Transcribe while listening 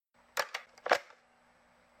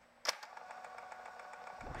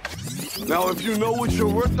Now, if you know what you're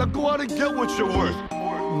worth, now go out and get what you're worth.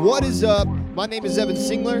 What is up? My name is Evan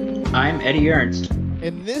Singler. I'm Eddie Ernst.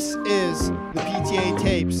 And this is the PTA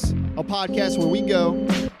Tapes, a podcast where we go,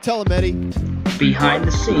 tell them, Eddie. Behind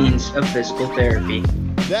the scenes of physical therapy.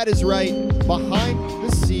 That is right, behind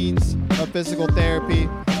the scenes of physical therapy.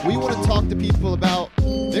 We want to talk to people about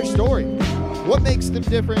their story, what makes them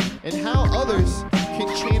different, and how others can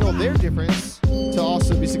channel their difference to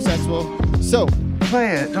also be successful. So,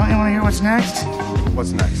 play it. Don't you want to hear what's next?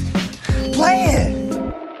 What's next? Play it!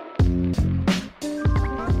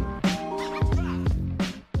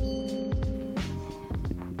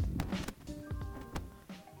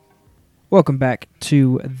 Welcome back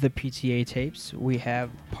to the PTA Tapes. We have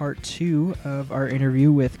part 2 of our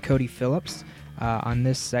interview with Cody Phillips. On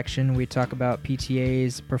this section, we talk about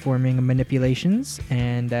PTAs performing manipulations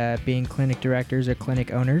and being clinic directors or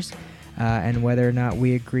clinic owners, and whether or not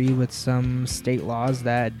we agree with some state laws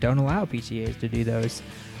that don't allow PTAs to do those.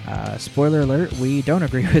 Spoiler alert, we don't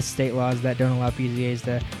agree with state laws that don't allow PTAs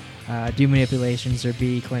to do manipulations or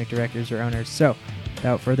be clinic directors or owners. So,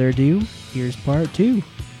 without further ado, here's part 2.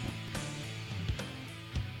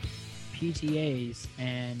 PTAs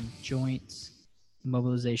and joint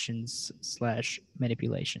mobilizations /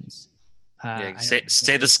 manipulations.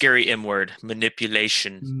 Say the scary M word.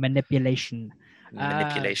 Manipulation. Manipulation.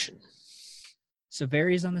 So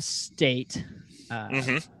varies on the state.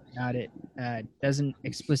 Not it doesn't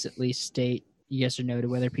explicitly state yes or no to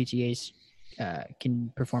whether PTAs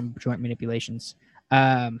can perform joint manipulations.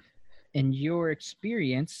 In your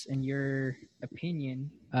experience, in your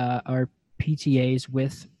opinion, are PTAs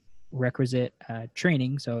with requisite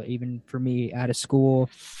training, so even for me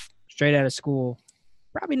straight out of school,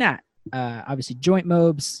 probably not. Obviously joint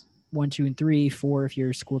mobs 1, 2, and 3, 4 if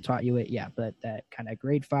your school taught you it, yeah, but that kind of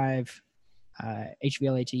grade 5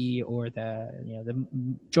 HVLAT or the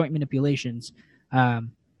joint manipulations,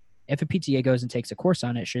 if a PTA goes and takes a course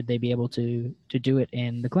on it, should they be able to do it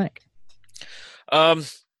in the clinic?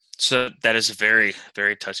 So that is a very,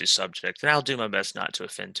 very touchy subject, and I'll do my best not to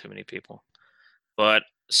offend too many people. But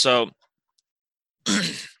so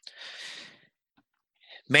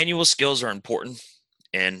manual skills are important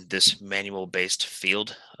in this manual-based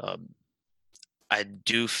field. I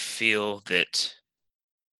do feel that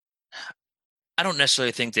I don't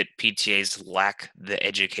necessarily think that PTAs lack the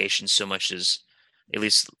education so much as, at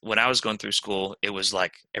least when I was going through school, it was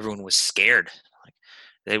like everyone was scared. Like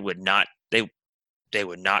they would not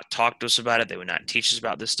talk to us about it. They would not teach us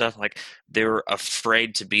about this stuff. Like they were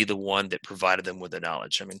afraid to be the one that provided them with the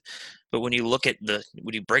knowledge. I mean, but when you look at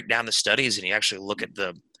when you break down the studies and you actually look at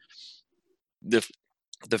the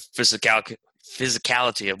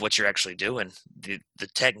physicality of what you're actually doing, the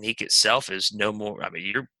technique itself is no more. I mean,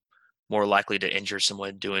 you're more likely to injure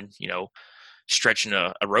someone doing, stretching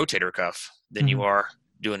a rotator cuff than you are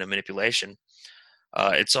doing a manipulation.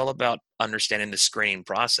 It's all about understanding the screening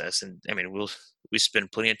process. And I mean, we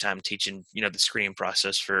spend plenty of time teaching, the screening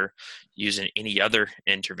process for using any other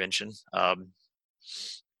intervention. And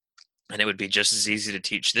it would be just as easy to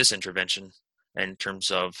teach this intervention in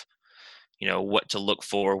terms of, what to look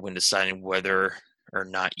for when deciding whether or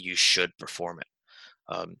not you should perform it.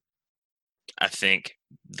 I think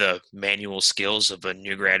the manual skills of a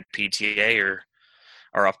new grad PTA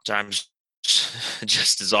are oftentimes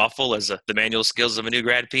just as awful as the manual skills of a new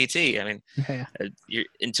grad PT. I mean,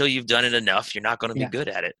 until you've done it enough, you're not going to be good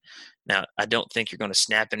at it. Now, I don't think you're going to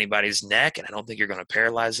snap anybody's neck, and I don't think you're going to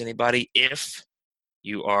paralyze anybody if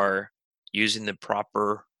you are using the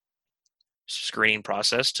proper screening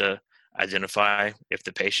process to identify if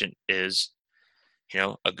the patient is,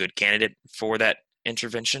 a good candidate for that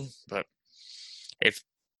intervention. But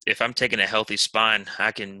if I'm taking a healthy spine,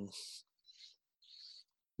 I can,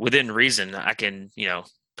 within reason, I can,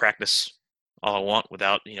 practice all I want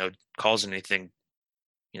without, causing anything,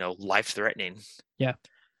 life-threatening. Yeah.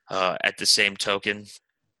 At the same token,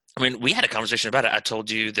 I mean, we had a conversation about it. I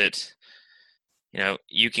told you that,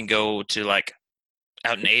 you can go to like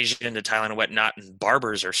out in Asia into Thailand and whatnot, and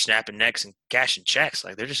barbers are snapping necks and cashing checks.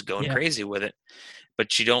 Like they're just going crazy with it.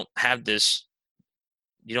 But you don't have this,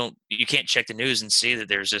 you can't check the news and see that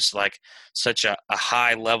there's just like such a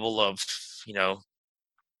high level of,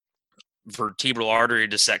 vertebral artery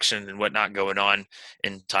dissection and whatnot going on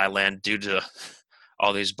in Thailand due to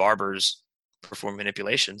all these barbers perform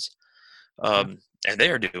manipulations. And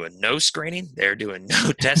they are doing no screening. They're doing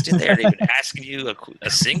no testing. They're not even asking you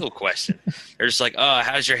a single question. They're just like, oh,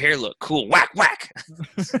 how's your hair look? Cool. Whack, whack.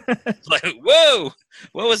 Like, whoa,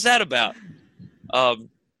 what was that about? So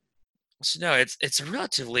no, it's a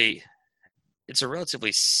relatively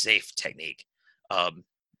safe technique.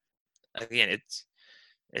 Again,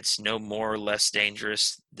 it's no more or less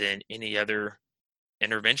dangerous than any other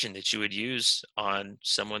intervention that you would use on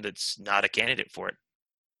someone that's not a candidate for it.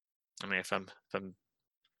 I mean,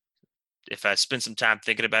 if I spend some time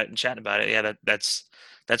thinking about it and chatting about it, yeah, that's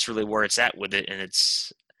really where it's at with it. And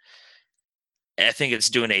I think it's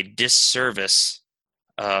doing a disservice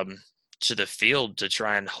to the field to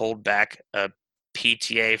try and hold back a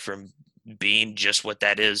PTA from being just what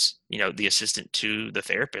that is, the assistant to the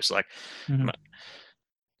therapist. Like, Mhm.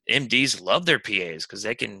 MDs love their PAs because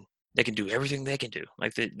they can do everything they can do.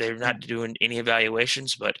 Like they're not doing any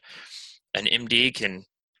evaluations, but an MD can,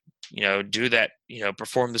 do that,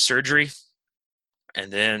 perform the surgery,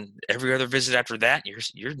 and then every other visit after that,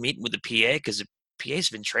 you're meeting with the PA because the PA's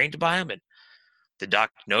been trained by him, and the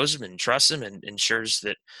doc knows him and trusts him and ensures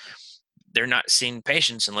that they're not seeing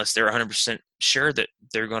patients unless they're 100% sure that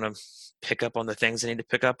they're going to pick up on the things they need to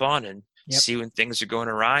pick up on and see when things are going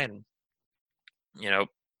awry. And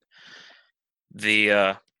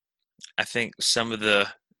I think some of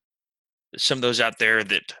those out there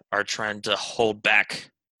that are trying to hold back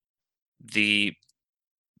the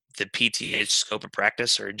PTA scope of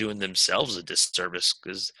practice are doing themselves a disservice,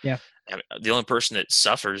 because the only person that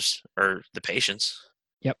suffers are the patients.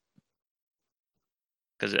 Yep.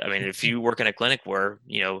 Because I mean, if you work in a clinic where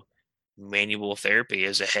manual therapy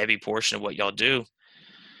is a heavy portion of what y'all do,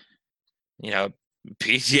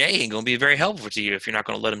 PTA ain't gonna be very helpful to you if you're not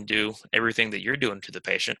gonna let them do everything that you're doing to the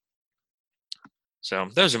patient. So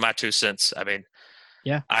those are my 2 cents. I mean,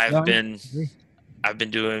 I've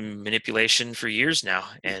been doing manipulation for years now,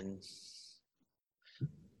 and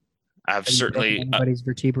I've certainly anybody's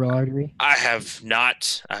vertebral artery. I have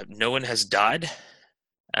not. No one has died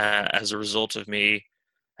as a result of me.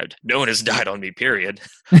 No one has died on me, period.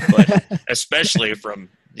 But especially from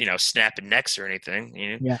snapping necks or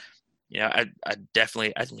anything. I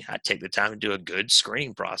definitely. I take the time to do a good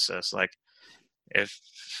screening process. Like, if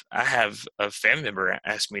I have a family member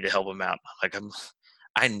ask me to help them out, like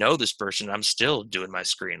I know this person, I'm still doing my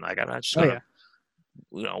screen. Like, I'm not just gonna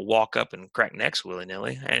walk up and crack necks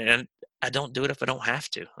willy-nilly, and I don't do it if I don't have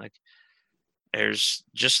to. Like, there's,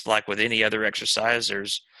 just like with any other exercise,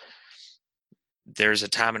 there's a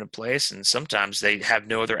time and a place, and sometimes they have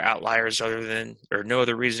no other outliers or no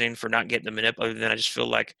other reasoning for not getting the manip other than I just feel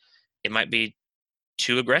like it might be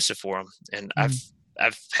too aggressive for them. And I've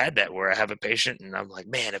had that where I have a patient and I'm like,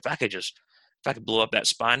 man, if I could blow up that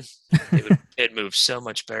spine, it'd move so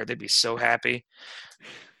much better. They'd be so happy.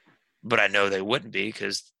 But I know they wouldn't be,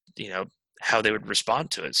 because how they would respond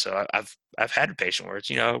to it. So I've had a patient where it's,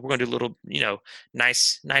 we're going to do a little,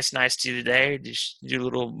 nice to you today. Just do a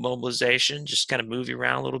little mobilization, just kind of move you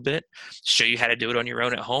around a little bit, show you how to do it on your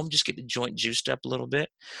own at home. Just get the joint juiced up a little bit.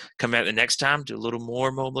 Come out the next time, do a little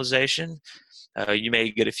more mobilization. You may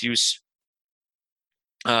get a few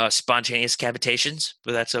spontaneous cavitations,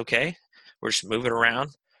 but that's okay. We're just moving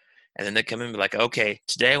around. And then they come in and be like, okay,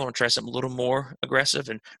 today I want to try something a little more aggressive.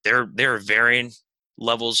 And there are varying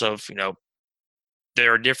levels of,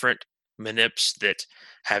 there are different manips that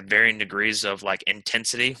have varying degrees of like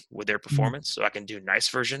intensity with their performance. So I can do nice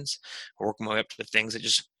versions, work my way up to things that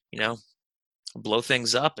just, blow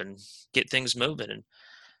things up and get things moving. And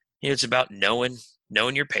it's about knowing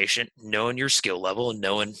your patient, knowing your skill level, and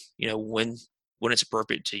knowing, when it's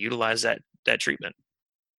appropriate to utilize that treatment.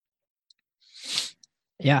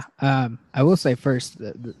 Yeah, I will say first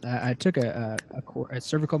that I took a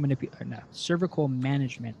cervical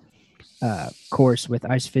management course with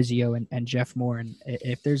Ice Physio and Jeff Moore, and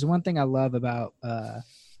if there's one thing I love about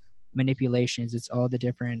manipulations, it's all the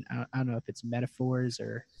different, I don't know if it's metaphors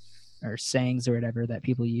or sayings or whatever that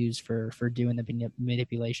people use for doing the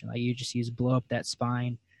manipulation. Like, you just use blow up that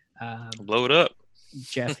spine. Blow it up.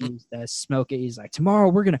 Jeff used smoke it. He's like, tomorrow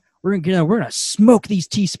we're gonna smoke these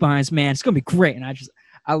T-spines, man. It's gonna be great. And I just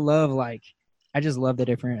love the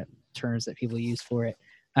different terms that people use for it.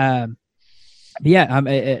 If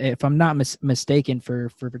I'm not mistaken, for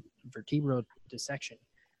vertebral dissection,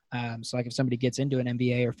 so like if somebody gets into an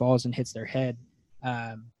MBA or falls and hits their head,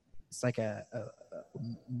 it's like a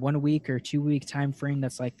 1 week or 2 week time frame.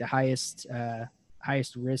 That's like the highest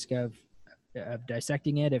risk of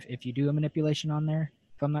dissecting it if you do a manipulation on there,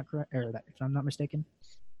 if I'm not correct, or if I'm not mistaken.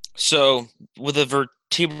 So with a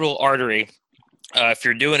vertebral artery, if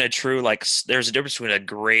you're doing a true, like, there's a difference between a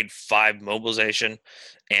grade 5 mobilization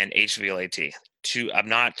and HVLAT. I'm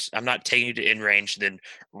not taking you to in range, then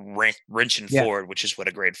wrenching forward, which is what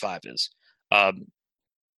a grade 5 is. I'm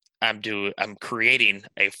creating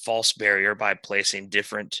a false barrier by placing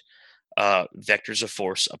different vectors of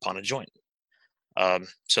force upon a joint,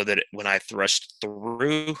 so that when I thrust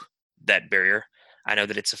through that barrier, I know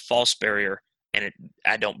that it's a false barrier and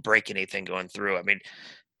I don't break anything going through. I mean,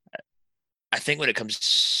 I think when it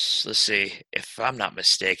comes, let's see, if I'm not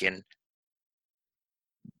mistaken,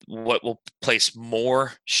 what will place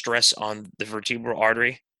more stress on the vertebral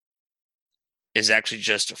artery is actually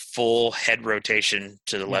just full head rotation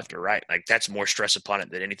to the left or right. Like that's more stress upon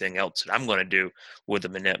it than anything else that I'm going to do with the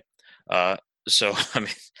manip. So I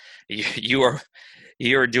mean, you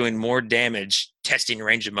are doing more damage testing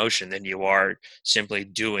range of motion than you are simply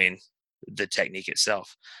doing the technique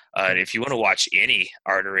itself. If you want to watch any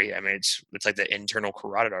artery, I mean, it's like the internal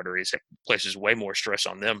carotid arteries. It places way more stress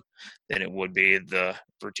on them than it would be the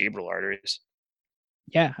vertebral arteries.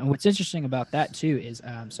 Yeah, and what's interesting about that too is,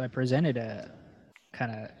 so I presented a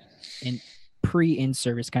kind of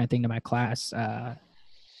in-service kind of thing to my class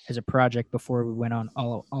as a project before we went on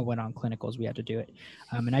all went on clinicals. We had to do it,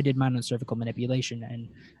 and I did mine on cervical manipulation, and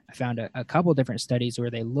I found a couple different studies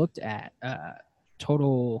where they looked at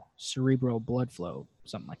total cerebral blood flow,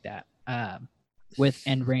 something like that, with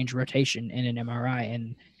end range rotation in an MRI,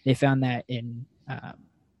 and they found that in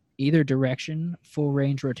either direction, full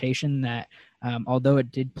range rotation, that although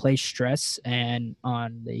it did place stress and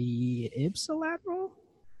on the ipsilateral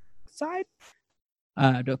side,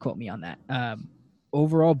 don't quote me on that,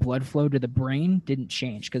 overall blood flow to the brain didn't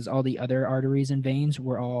change because all the other arteries and veins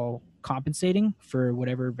were all compensating for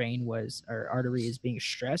whatever vein was or artery is being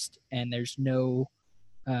stressed, and there was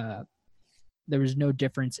no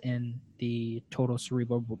difference in the total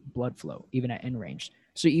cerebral blood flow even at end range.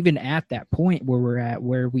 So even at that point where we're at,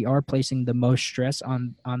 where we are placing the most stress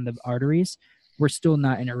on the arteries, we're still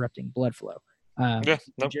not interrupting blood flow.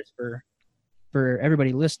 Just for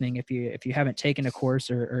everybody listening, if you haven't taken a course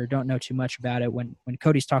or don't know too much about it, when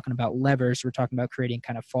Cody's talking about levers, we're talking about creating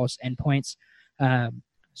kind of false endpoints.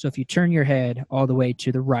 So if you turn your head all the way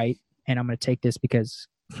to the right, and I'm going to take this because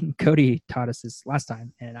Cody taught us this last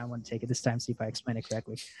time, and I want to take it this time, see if I explain it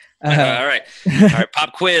correctly. All right,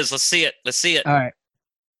 pop quiz. Let's see it. All right.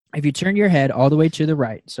 If you turn your head all the way to the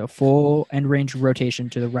right, so full end range rotation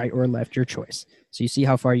to the right or left, your choice. So you see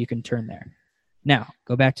how far you can turn there. Now,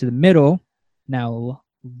 go back to the middle. Now,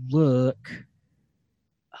 look.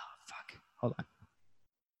 Oh, fuck. Hold on.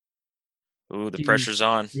 Ooh, the pressure's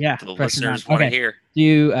on. Yeah, the listeners want to hear.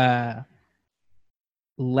 Do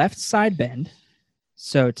left side bend.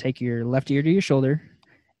 So take your left ear to your shoulder,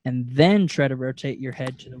 and then try to rotate your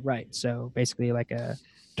head to the right. So basically like a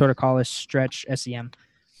torticollis stretch SEM.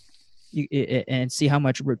 And see how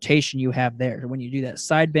much rotation you have there. When you do that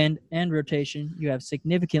side bend and rotation, you have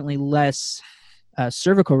significantly less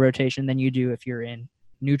cervical rotation than you do if you're in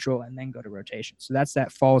neutral and then go to rotation. So that's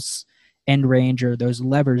that false end range, or those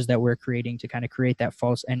levers that we're creating to kind of create that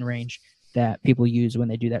false end range that people use when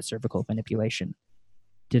they do that cervical manipulation.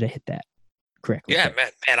 Did I hit that correctly? Yeah,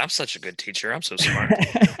 man, I'm such a good teacher. I'm so smart.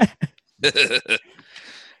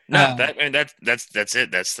 No, that's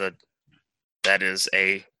it.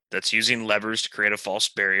 That's using levers to create a false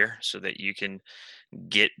barrier so that you can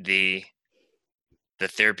get the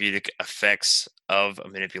therapeutic effects of a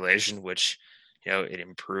manipulation, which it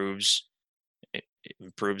improves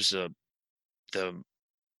the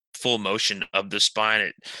full motion of the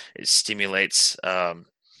spine. It stimulates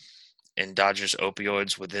endogenous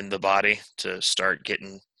opioids within the body to start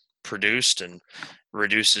getting produced and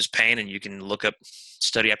reduces pain. And you can look up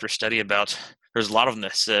study after study about. There's a lot of them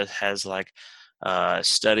that has like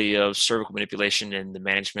study of cervical manipulation and the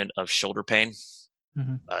management of shoulder pain.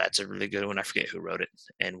 Mm-hmm. That's a really good one. I forget who wrote it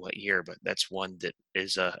and what year, but that's one that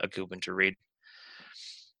is a good one to read.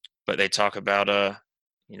 But they talk about the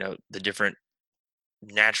different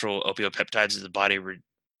natural opioid that the body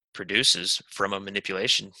produces from a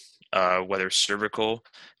manipulation, whether cervical,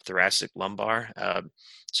 thoracic, lumbar.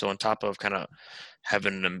 So on top of kind of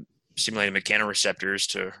having them stimulating mechanoreceptors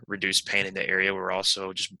to reduce pain in the area, we're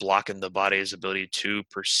also just blocking the body's ability to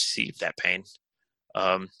perceive that pain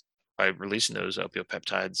by releasing those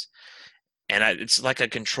opioid. And it's like a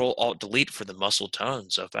Control-Alt-Delete for the muscle tone.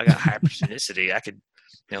 So if I got hypertonicity, I could,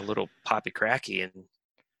 little poppy cracky and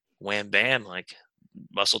wham bam, like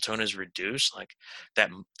muscle tone is reduced. Like that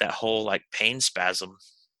whole like pain spasm,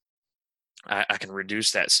 I can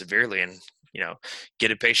reduce that severely and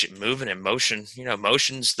get a patient moving. And motion,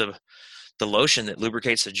 motion's the lotion that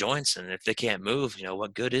lubricates the joints, and if they can't move,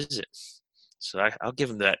 what good is it? So I'll give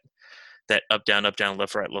them that up down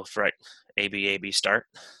left right AB start,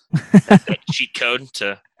 that cheat code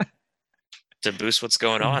to boost what's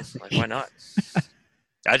going on. Like, why not?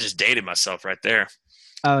 I just dated myself right there.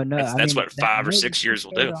 Oh no, that's what 5 or 6 years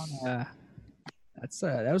will do. That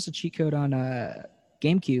was a cheat code on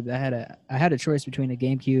GameCube. I had a choice between a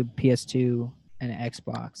GameCube, PS2, and an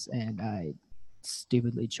Xbox, and I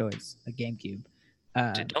stupidly chose a GameCube.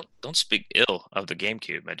 Dude, don't speak ill of the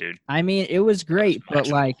GameCube, my dude. I mean, it was great, but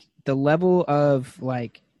magical. like the level of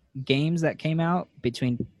like games that came out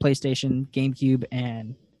between PlayStation, GameCube,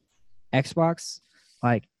 and Xbox,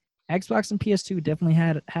 like Xbox and PS2 definitely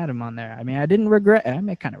had them on there. I mean, I didn't regret. I mean,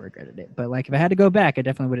 I kind of regretted it, but like if I had to go back, I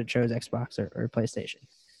definitely would have chose Xbox or PlayStation.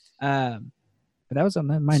 But that was on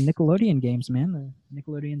my Nickelodeon games, man. The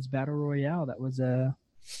Nickelodeon's Battle Royale. That was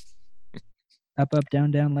up,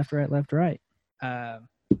 down, down, left, right.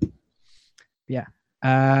 Yeah.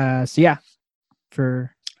 So yeah,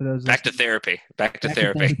 for those Back to therapy. Back to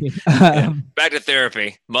therapy. Back to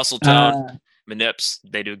therapy. Muscle tone, manips.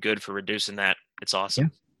 They do good for reducing that. It's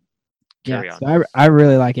awesome. Carry on. So I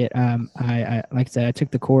really like it. I like I said, I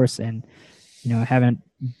took the course, and I haven't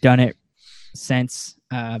done it since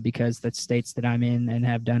because the states that I'm in and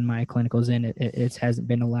have done my clinicals in, it hasn't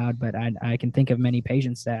been allowed. But I can think of many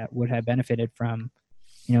patients that would have benefited from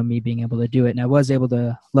me being able to do it. And I was able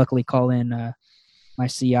to luckily call in my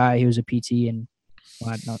CI, who was a PT, and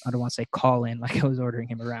I don't want to say call in like I was ordering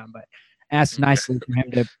him around, but asked nicely for him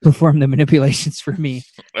to perform the manipulations for me.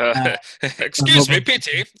 Excuse me,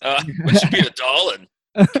 PT. Would you be a doll and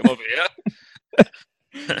come over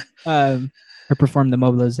here? Or perform the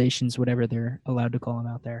mobilizations, whatever they're allowed to call them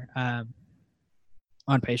out there,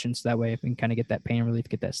 on patients. That way, if we can kind of get that pain relief,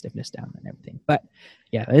 get that stiffness down, and everything. But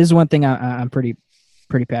yeah, this is one thing I'm pretty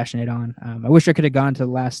passionate on. I wish I could have gone to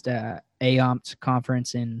the last AOMT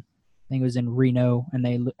conference I think it was in Reno, and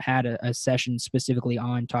they had a session specifically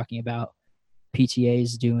on talking about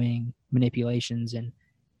PTAs doing manipulations, and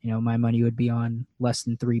my money would be on less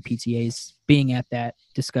than 3 PTAs being at that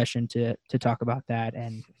discussion to talk about that.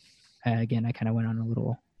 And again, I kind of went on a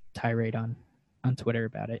little tirade on Twitter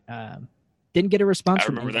about it. Didn't get a response. I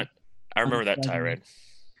remember that tirade.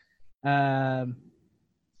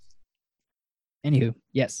 Anywho,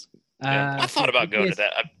 yes. I thought about going to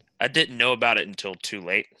that. I didn't know about it until too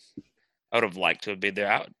late. I would have liked to have been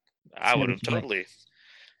there. I would have totally.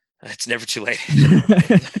 It's never too late.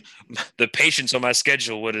 The patients on my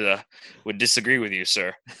schedule would disagree with you,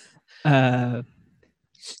 sir. Yeah.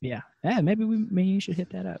 Maybe you should hit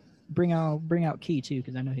that up. Bring out Key too,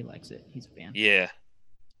 because I know he likes it. He's a fan. Yeah.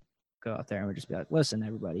 Go out there and we'll just be like, listen,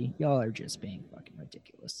 everybody, y'all are just being fucking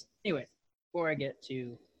ridiculous. Anyway, before I get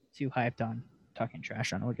too hyped on talking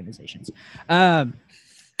trash on organizations,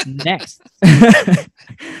 next,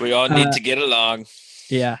 we all need to get along.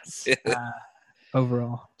 Yes.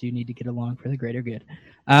 Overall, do need to get along for the greater good.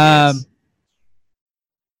 Yes.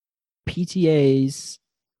 PTAs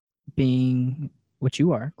being what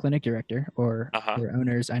you are, clinic director or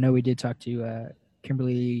owners. I know we did talk to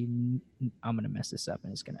Kimberly. I'm going to mess this up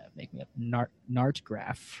and it's going to make me up.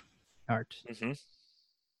 Nartgraf. Mm-hmm.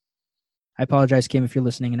 I apologize, Kim, if you're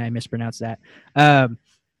listening and I mispronounced that.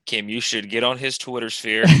 Kim, you should get on his Twitter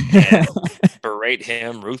sphere and berate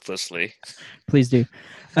him ruthlessly. Please do.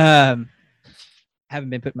 Haven't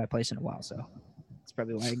been put in my place in a while, so that's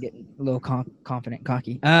probably why I'm getting a little confident,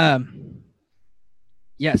 cocky.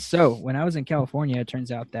 Yes, so when I was in California, it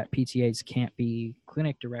turns out that PTAs can't be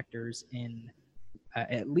clinic directors in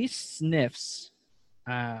at least SNFs.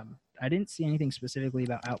 I didn't see anything specifically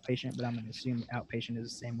about outpatient, but I'm going to assume outpatient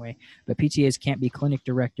is the same way. But PTAs can't be clinic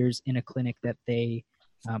directors in a clinic that they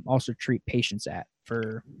also treat patients at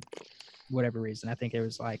for whatever reason. I think it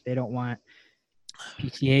was like they don't want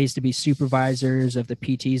PTAs to be supervisors of the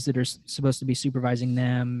PTs that are supposed to be supervising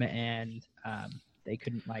them, and they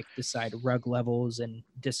couldn't like decide rug levels and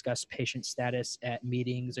discuss patient status at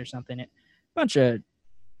meetings or something. A bunch of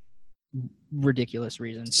ridiculous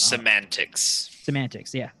reasons. Semantics,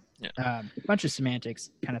 yeah. A bunch of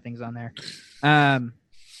semantics kind of things on there. But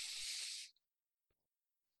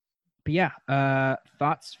yeah,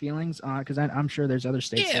 thoughts, feelings on, because I'm sure there's other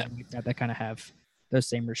states that kind of have those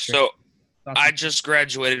same restrictions. So I just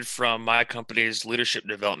graduated from my company's leadership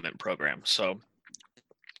development program. So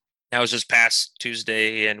that was just past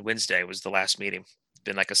Tuesday and Wednesday was the last meeting. It's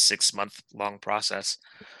been like a 6-month long process.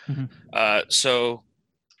 Mm-hmm. So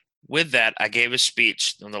with that, I gave a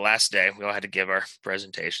speech on the last day. We all had to give our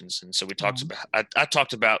presentations. And so we talked about, I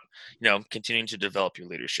talked about, continuing to develop your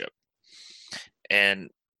leadership. And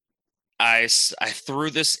I threw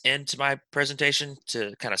this into my presentation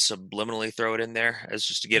to kind of subliminally throw it in there as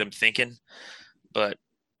just to get them thinking. But,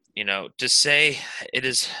 to say it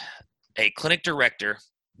is a clinic director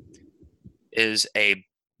is a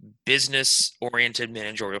business-oriented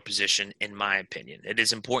managerial position, in my opinion. It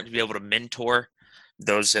is important to be able to mentor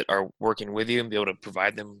those that are working with you and be able to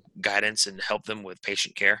provide them guidance and help them with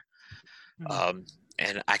patient care.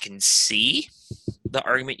 And I can see the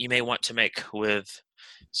argument you may want to make with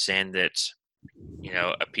saying that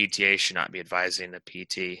a PTA should not be advising a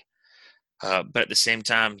PT. But at the same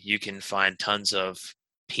time, you can find tons of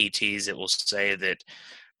PTs that will say that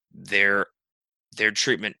their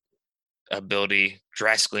treatment ability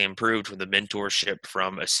drastically improved with the mentorship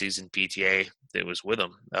from a seasoned PTA that was with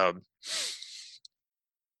them.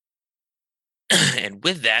 And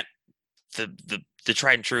with that, the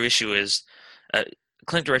tried and true issue is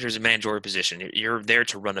clinic director is a managerial position. You're there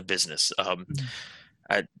to run a business.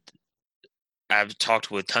 I, I've talked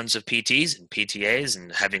with tons of PTs and PTAs,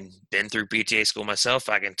 and having been through PTA school myself,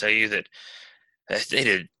 I can tell you that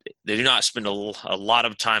they do not spend a lot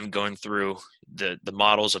of time going through the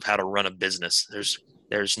models of how to run a business.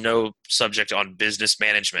 There's no subject on business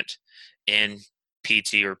management in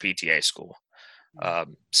PT or PTA school.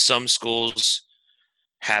 Some schools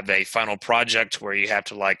have a final project where you have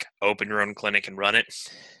to like open your own clinic and run it,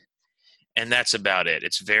 and that's about it.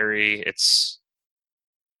 It's very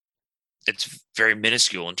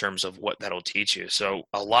minuscule in terms of what that'll teach you. So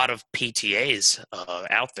a lot of PTAs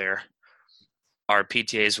out there are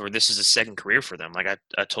PTAs where this is a second career for them. Like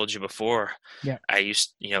I told you before, Yeah. I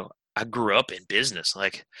grew up in business.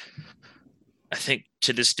 Like I think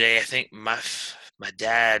to this day, I think my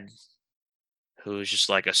dad, who is just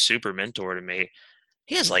like a super mentor to me,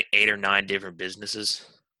 he has like 8 or 9 different businesses,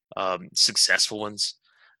 successful ones.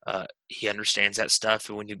 He understands that stuff.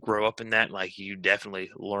 And when you grow up in that, like you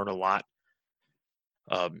definitely learn a lot.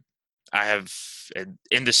 I have,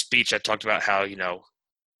 in the speech, I talked about how,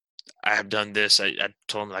 I have done this. I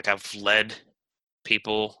told him like I've led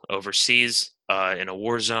people overseas in a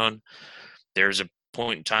war zone. There's a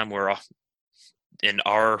point in time where in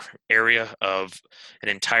our area of an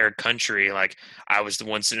entire country, like I was the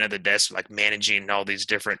one sitting at the desk, like managing all these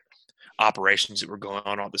different operations that were going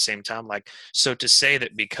on at the same time. Like, so to say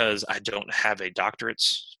that because I don't have a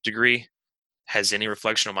doctorate's degree has any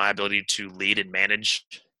reflection on my ability to lead and manage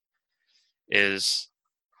is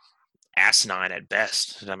asinine at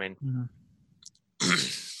best. I mean,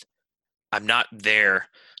 I'm not there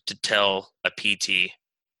to tell a PT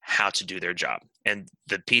how to do their job. And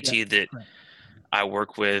the PT that I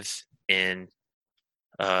work with in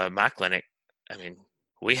my clinic, I mean,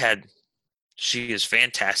 she is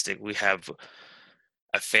fantastic. We have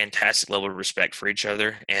a fantastic level of respect for each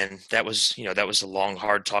other. And that was the long,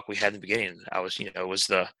 hard talk we had in the beginning. I was,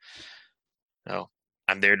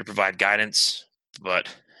 I'm there to provide guidance,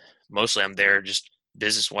 but mostly I'm there just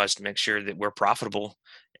business wise to make sure that we're profitable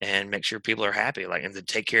and make sure people are happy, like, and to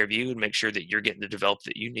take care of you and make sure that you're getting the develop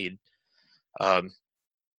that you need.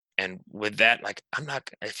 And with that, like,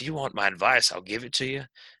 if you want my advice, I'll give it to you.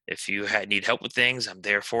 If you need help with things, I'm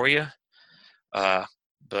there for you. But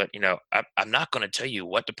I'm not going to tell you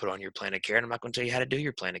what to put on your plan of care, and I'm not going to tell you how to do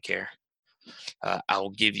your plan of care. I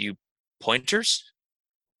will give you pointers.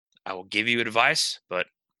 I will give you advice, but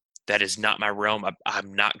that is not my realm.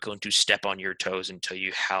 I'm not going to step on your toes and tell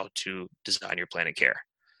you how to design your plan of care.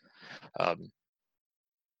 And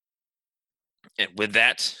with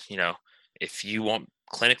that, if you want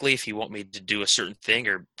me to do a certain thing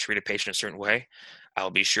or treat a patient a certain way,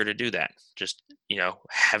 I'll be sure to do that. Just,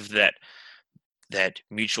 have that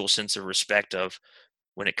mutual sense of respect of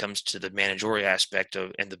when it comes to the managerial aspect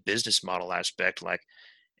of and the business model aspect. Like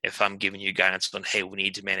if I'm giving you guidance on, hey, we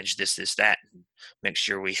need to manage this, that, and make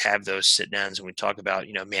sure we have those sit downs and we talk about,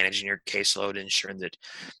 managing your caseload, ensuring that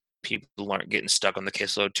people aren't getting stuck on the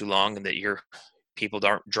caseload too long and that your people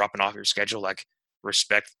aren't dropping off your schedule. Like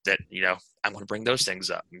respect that, I'm going to bring those things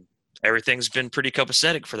up. And everything's been pretty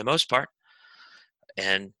copacetic for the most part.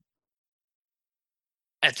 And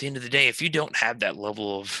at the end of the day, if you don't have that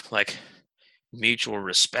level of like mutual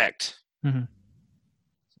respect,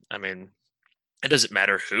 I mean, it doesn't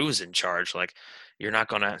matter who's in charge. Like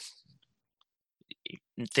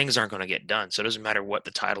things aren't going to get done. So it doesn't matter what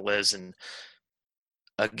the title is. And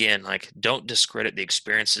again, like don't discredit the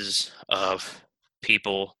experiences of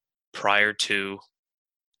people prior to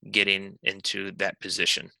getting into that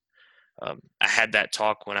position. I had that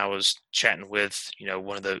talk when I was chatting with,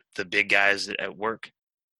 one of the big guys at work.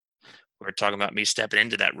 We were talking about me stepping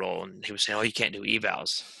into that role, and he was saying, "Oh, you can't do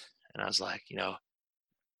evals," and I was like, I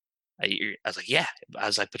was like, yeah. I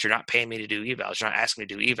was like, but you're not paying me to do evals. You're not asking me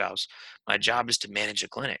to do evals. My job is to manage a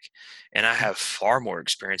clinic, and I have far more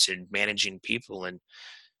experience in managing people and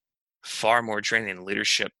far more training in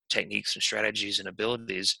leadership techniques and strategies and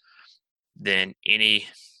abilities than any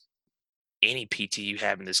PT you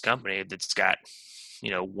have in this company that's got,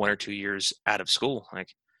 1 or 2 years out of school.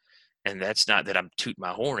 Like, and that's not that I'm tooting my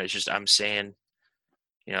horn. It's just, I'm saying,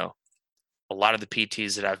 a lot of the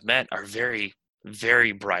PTs that I've met are very,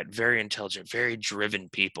 very bright, very intelligent, very driven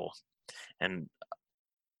people. And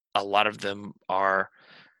a lot of them are,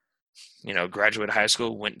 graduated high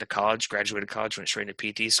school, went to college, graduated college, went straight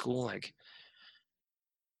into PT school. Like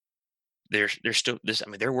they're still this. I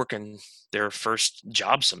mean, they're working their first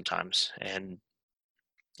job sometimes, and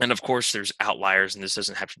of course there's outliers, and this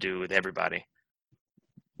doesn't have to do with everybody,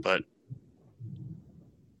 but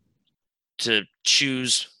to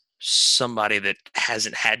choose somebody that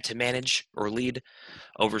hasn't had to manage or lead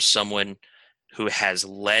over someone who has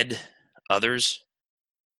led others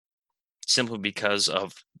simply because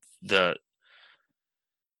of the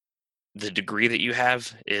degree that you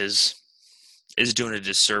have is doing a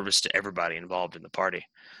disservice to everybody involved in the party.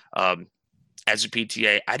 As a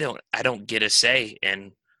PTA, I don't get a say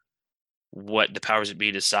in what the powers that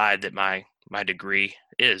be decide that my degree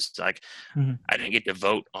is. Like, I didn't get to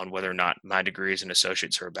vote on whether or not my degree is an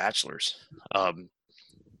associate's or a bachelor's,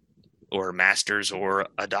 or a master's or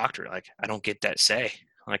a doctorate. Like, I don't get that say.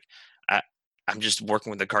 Like, I'm just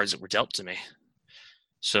working with the cards that were dealt to me.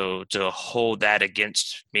 So to hold that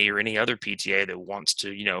against me or any other PTA that wants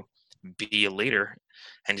to, be a leader,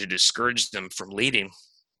 and to discourage them from leading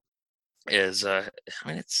is, I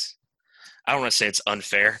mean, I don't want to say it's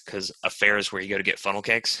unfair, because a fair is where you go to get funnel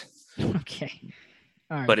cakes. Okay.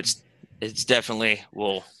 All right. But it's definitely,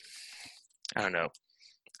 well, I don't know.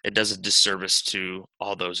 It does a disservice to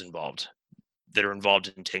all those involved that are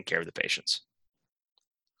involved in taking care of the patients.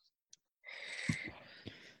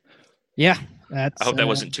 Yeah, I hope that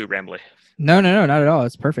wasn't too rambly. No, not at all.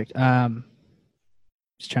 It's perfect.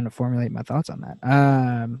 Just trying to formulate my thoughts on that.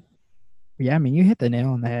 Yeah, I mean, you hit the nail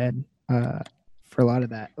on the head for a lot of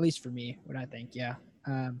that, at least for me, what I think. Yeah.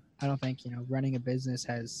 I don't think, running a business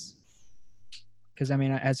has, because I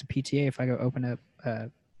mean, as a PTA, if I go open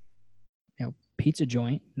up pizza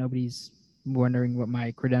joint, nobody's wondering what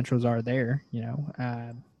my credentials are there,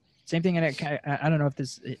 same thing. And I don't know if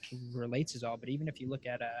it relates at all, but even if you look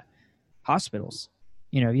at hospitals,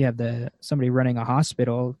 you have somebody running a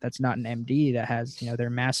hospital that's not an MD, that has, their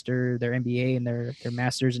master, their MBA, and their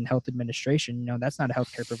master's in health administration. That's not a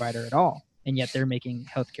healthcare provider at all. And yet they're making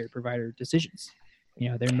healthcare provider decisions.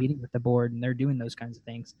 They're meeting with the board, and they're doing those kinds of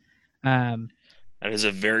things. That is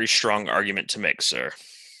a very strong argument to make, sir.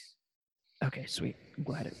 Okay, sweet. I'm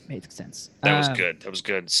glad it made sense. That was good. That was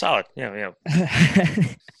good. Solid. Yeah.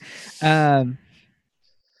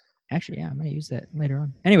 Actually, yeah, I'm gonna use that later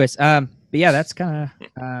on. Anyways, but yeah, that's kind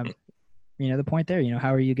of the point there.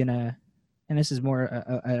 How are you gonna? And this is more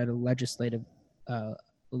at a legislative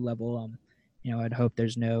level. I'd hope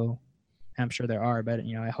there's no. I'm sure there are, but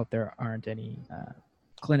I hope there aren't any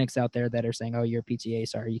clinics out there that are saying, "Oh, you're a PTA.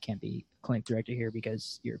 Sorry, you can't be clinic director here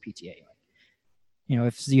because you're a PTA."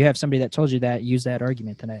 If you have somebody that told you that, use that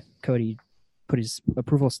argument, and Cody put his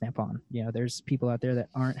approval stamp on. There's people out there that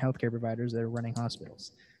aren't healthcare providers that are running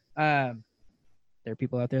hospitals. There are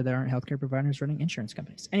people out there that aren't healthcare providers running insurance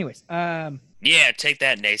companies. Anyways, yeah, take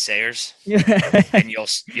that, naysayers, and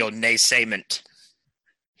you'll naysayment.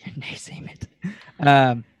 Naysayment.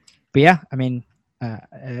 But yeah, I mean,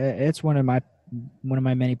 it's one of my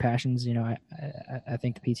many passions. I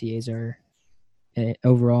think the PTAs are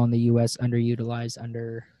overall in the U.S. underutilized. I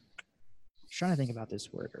was trying to think about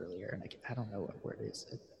this word earlier, and I don't know what word it is.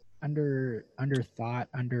 Underthought,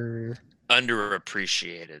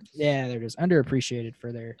 underappreciated. Yeah, they're just underappreciated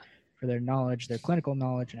for their knowledge, their clinical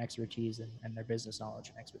knowledge and expertise, and their business knowledge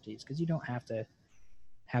and expertise. Because you don't have to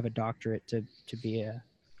have a doctorate to be a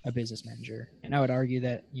business manager. And I would argue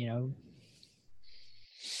that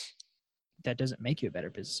that doesn't make you a better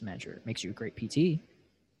business manager. It makes you a great PT. It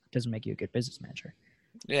doesn't make you a good business manager.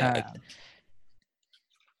 Yeah.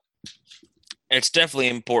 It's definitely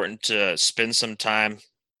important to spend some time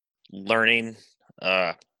learning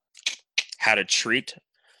how to treat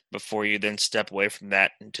before you then step away from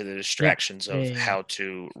that into the distractions of how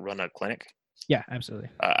to run a clinic. Yeah, absolutely.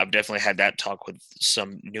 I've definitely had that talk with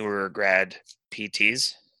some newer grad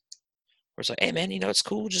PTs where it's like, hey man, it's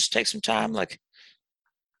cool. Just take some time, to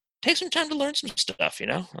learn some stuff,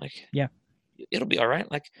 yeah, it'll be all right.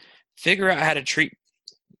 Like, figure out how to treat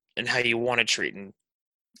and how you want to treat and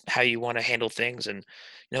how you want to handle things, and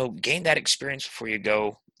gain that experience before you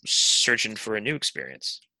go searching for a new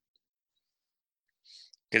experience.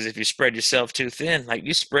 Because if you spread yourself too thin, like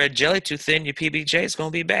you spread jelly too thin, your PBJ is going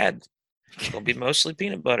to be bad. It's going to be mostly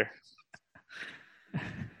peanut butter.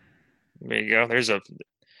 There you go. There's an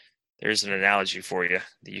analogy for you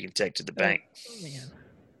that you can take to the bank.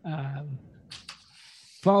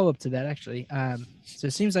 Follow up to that, actually. So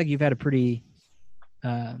it seems like you've had a pretty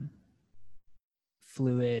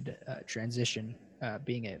fluid transition,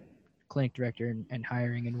 being a clinic director and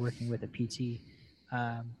hiring and working with a PT.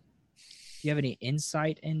 Do you have any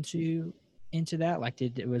insight into into that? Like,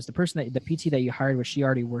 was the person the PT that you hired, was she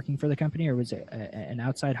already working for the company, or was it an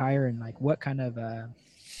outside hire? And like, what kind of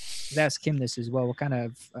ask him this as well. What kind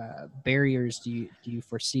of barriers do you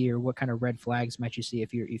foresee, or what kind of red flags might you see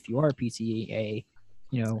if you are a PTA,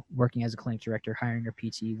 working as a clinic director, hiring a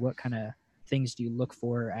PT? What kind of things do you look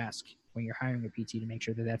for or ask when you're hiring a PT to make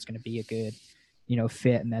sure that that's going to be a good,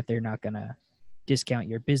 fit, and that they're not going to discount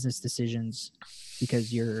your business decisions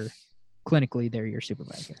because clinically they're your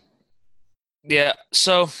supervisor? Yeah.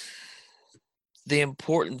 So the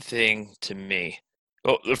important thing to me,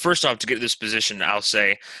 well, first off, to get to this position, I'll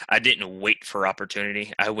say I didn't wait for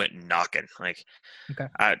opportunity. I went knocking. Like, Okay.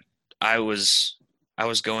 I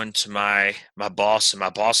was going to my boss and my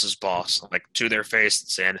boss's boss, like, to their face,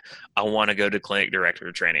 saying, I want to go to clinic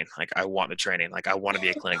director training. Like, I want the training. Like, I want to be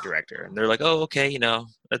a clinic director. And they're like, oh, okay,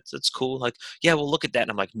 that's cool. Like, yeah, we'll look at that.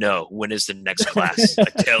 And I'm like, no, when is the next class?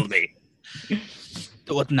 Like, tell me.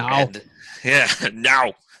 Do it now. And, yeah,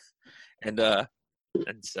 now. And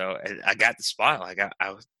so I got the spot.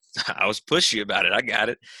 I was pushy about it. I got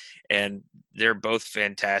it. And they're both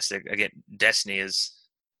fantastic. Again, Destiny is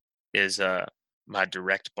my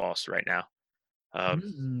direct boss right now.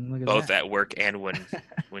 Both that. at work and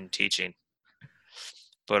when teaching.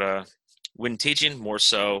 But when teaching, more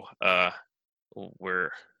so,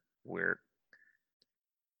 we're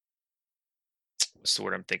what's the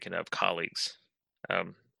word I'm thinking of? Colleagues.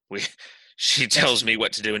 She tells me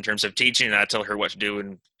what to do in terms of teaching, and I tell her what to do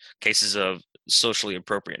in cases of socially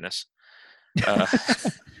appropriateness.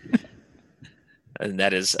 And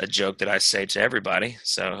that is a joke that I say to everybody.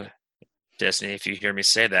 So, Destiny, if you hear me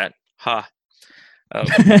say that, ha.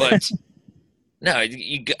 But no,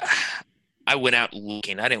 I went out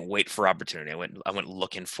looking. I didn't wait for opportunity. I went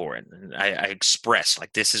looking for it, and I expressed,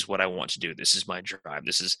 like, this is what I want to do. This is my drive.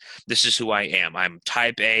 This is who I am. I'm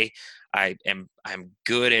type A. I'm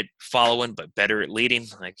good at following, but better at leading.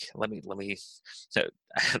 Like,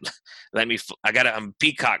 I'm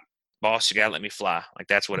peacock, boss. You gotta let me fly. Like,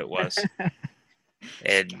 that's what it was.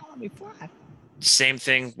 And let me fly. Same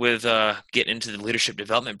thing with getting into the leadership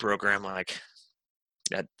development program. Like,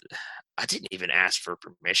 that, I didn't even ask for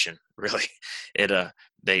permission, really.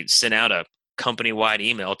 They sent out a company-wide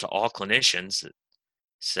email to all clinicians that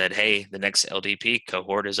said, hey, the next LDP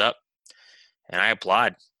cohort is up. And I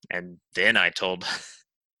applied. And then I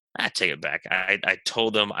take it back. I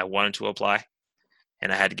told them I wanted to apply,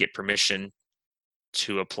 and I had to get permission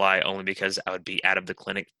to apply only because I would be out of the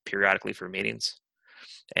clinic periodically for meetings.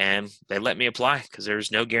 And they let me apply because there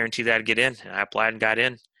was no guarantee that I'd get in. And I applied and got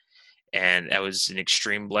in. And that was an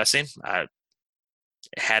extreme blessing.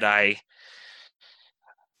 Had I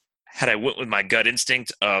went with my gut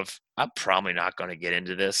instinct of, I'm probably not going to get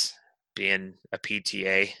into this, being a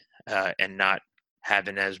PTA and not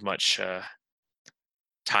having as much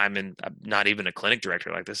time, and not even a clinic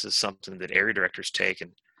director. Like, this is something that area directors take.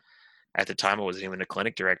 And at the time, I wasn't even a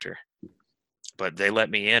clinic director. But they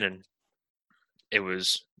let me in, and it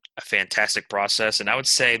was a fantastic process. And I would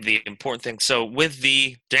say the important thing, so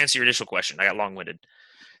to answer your initial question, I got long-winded.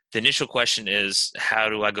 The initial question is, how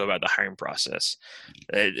do I go about the hiring process?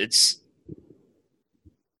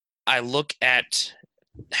 I look at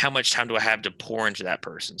how much time do I have to pour into that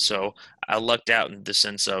person. So I lucked out in the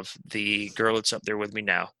sense of the girl that's up there with me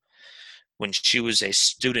now. When she was a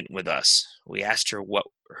student with us, we asked her what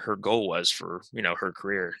her goal was for, her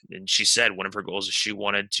career. And she said one of her goals is she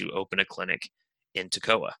wanted to open a clinic in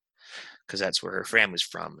Toccoa because that's where her family's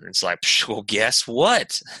from. And it's like, well, guess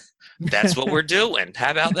what? That's what we're doing.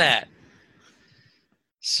 How about that?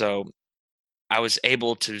 So I was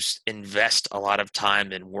able to invest a lot of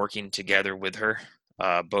time in working together with her,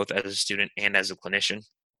 both as a student and as a clinician.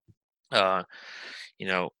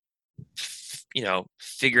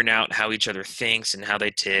 Figuring out how each other thinks and how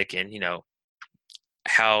they tick, and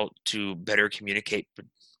how to better communicate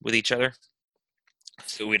with each other,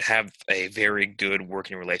 so we'd have a very good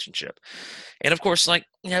working relationship. And of course,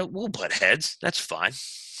 we'll butt heads. That's fine.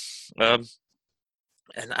 And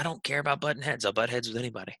I don't care about butting heads. I'll butt heads with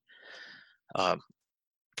anybody.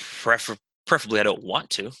 Preferably I don't want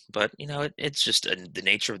to, but it's just the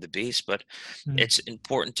nature of the beast. But it's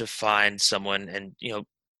important to find someone and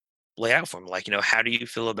lay out for them, like, how do you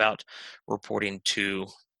feel about reporting to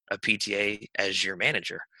a PTA as your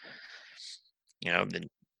manager? Then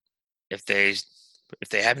if they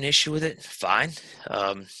have an issue with it, fine.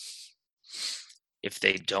 If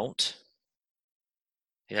they don't,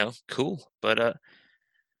 cool. But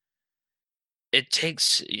it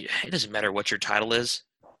doesn't matter what your title is.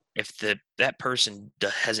 If that person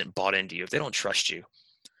hasn't bought into you, if they don't trust you,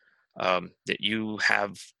 that you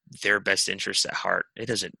have their best interests at heart, it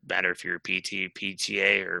doesn't matter if you're a PT,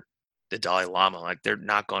 PTA, or the Dalai Lama. Like they're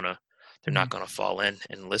not gonna fall in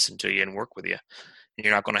and listen to you and work with you. And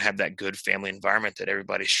you're not gonna have that good family environment that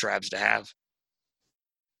everybody strives to have.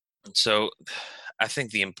 And so I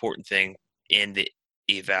think the important thing in the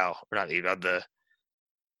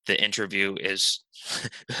the interview is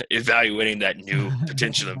evaluating that new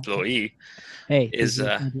potential employee Hey, is you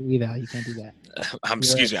can't do eval. You can't do that. I'm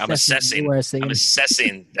You are I'm assessing- assessing you are assessing- I'm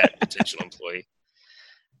assessing that potential employee.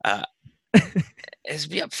 Is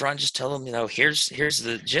be upfront, just tell them, here's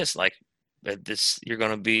the gist. Like I'll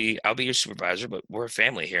be your supervisor, but we're a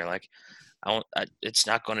family here. Like it's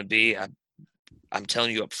not going to be, I'm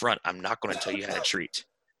telling you up front, I'm not going to tell you how to treat.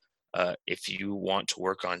 If you want to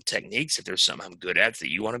work on techniques, if there's something I'm good at that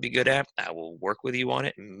you want to be good at, I will work with you on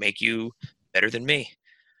it and make you better than me.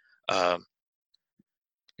 But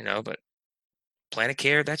plan of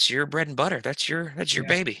care, that's your bread and butter. That's your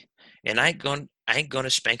baby. And I ain't gonna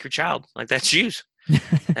spank your child. Like that's you.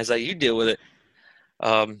 As like you deal with it.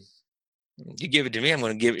 You give it to me, I'm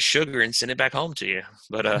gonna give it sugar and send it back home to you.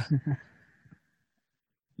 But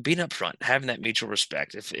being upfront, having that mutual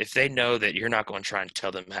respect. If they know that you're not going to try and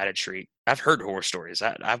tell them how to treat. I've heard horror stories.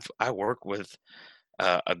 I work with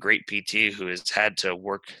a great PT who has had to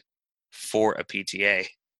work for a PTA,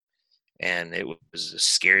 and it was a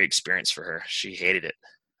scary experience for her. She hated it,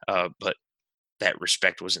 but that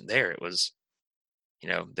respect wasn't there. It was,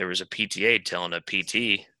 there was a PTA telling a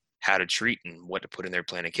PT how to treat and what to put in their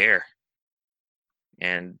plan of care,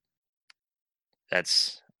 and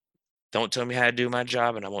that's. Don't tell me how to do my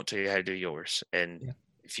job, and I won't tell you how to do yours. And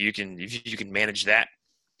if you can manage that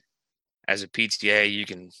as a PTA, you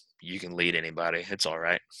can lead anybody. It's all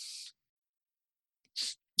right.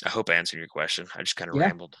 I hope I answered your question. I just kind of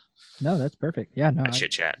rambled. No, that's perfect. Yeah, no.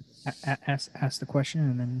 Chit chat. Ask the question,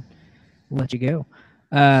 and then we'll let you go.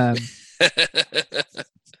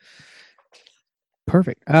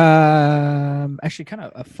 Perfect. Actually, kind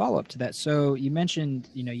of a follow up to that. So you mentioned,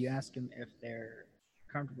 you asked them if they're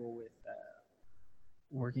comfortable with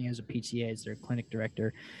working as a PTA, as their clinic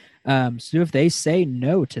director. So if they say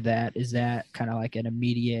no to that, is that kind of like an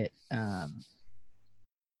immediate,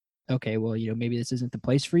 okay, well, maybe this isn't the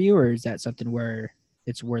place for you, or is that something where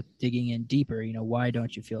it's worth digging in deeper? Why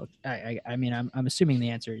don't you feel? I mean, I'm assuming the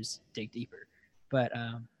answer is dig deeper, but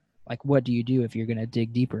like, what do you do if you're going to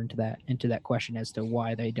dig deeper into that question as to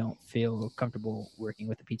why they don't feel comfortable working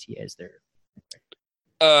with the PTA as their?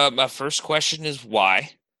 My first question is why.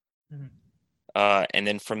 Mm-hmm. And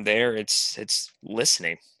then from there, it's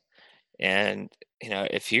listening. And,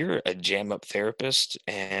 if you're a jam up therapist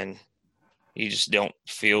and you just don't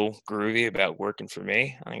feel groovy about working for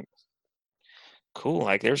me, cool.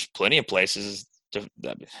 Like there's plenty of places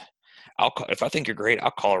if I think you're great,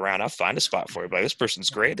 I'll call around. I'll find a spot for you. But like, this person's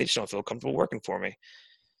great. They just don't feel comfortable working for me.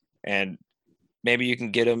 And maybe you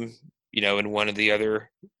can get them, in one of the other,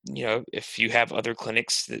 if you have other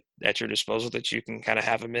clinics that at your disposal that you can kind of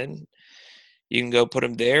have them in, you can go put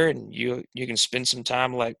them there, and you can spend some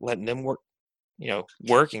time like letting them work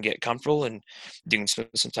and get comfortable, and you can spend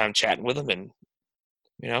some time chatting with them, and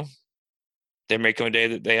there may come a day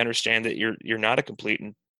that they understand that you're not a complete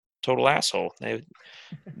and total asshole.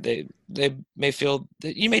 They may feel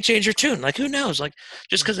that you may change your tune. Like, who knows? Like,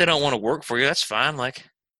 just because they don't want to work for you, that's fine. Like,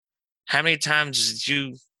 how many times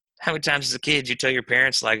as a kid you tell your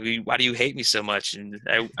parents, like, why do you hate me so much? And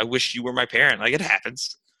I wish you were my parent. Like, it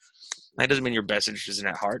happens. That doesn't mean your best interest isn't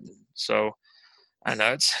at heart. So I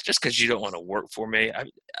know it's just because you don't want to work for me.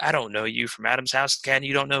 I don't know you from Adam's house, Cat, and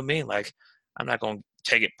you don't know me. Like, I'm not going to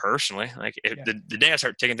take it personally. Like, the day I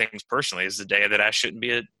start taking things personally is the day that I shouldn't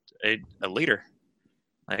be a leader.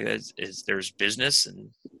 Like, there's business, and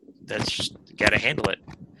that's just got to handle it.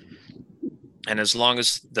 And as long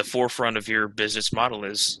as the forefront of your business model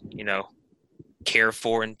is, care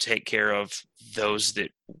for and take care of those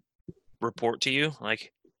that report to you,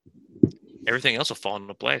 like, everything else will fall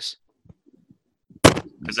into place.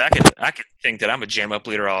 Because I can think that I'm a jam up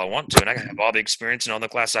leader all I want to, and I can have all the experience and all the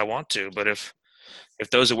class I want to. But if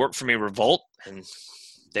those that work for me revolt and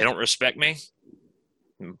they don't respect me,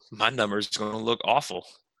 my number is going to look awful,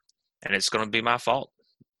 and it's going to be my fault.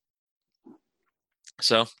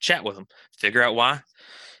 So chat with them, figure out why,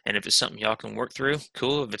 and if it's something y'all can work through,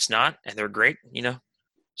 cool. If it's not, and they're great,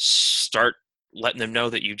 start letting them know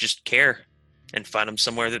that you just care, and find them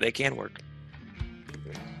somewhere that they can work.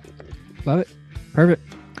 Love it. Perfect.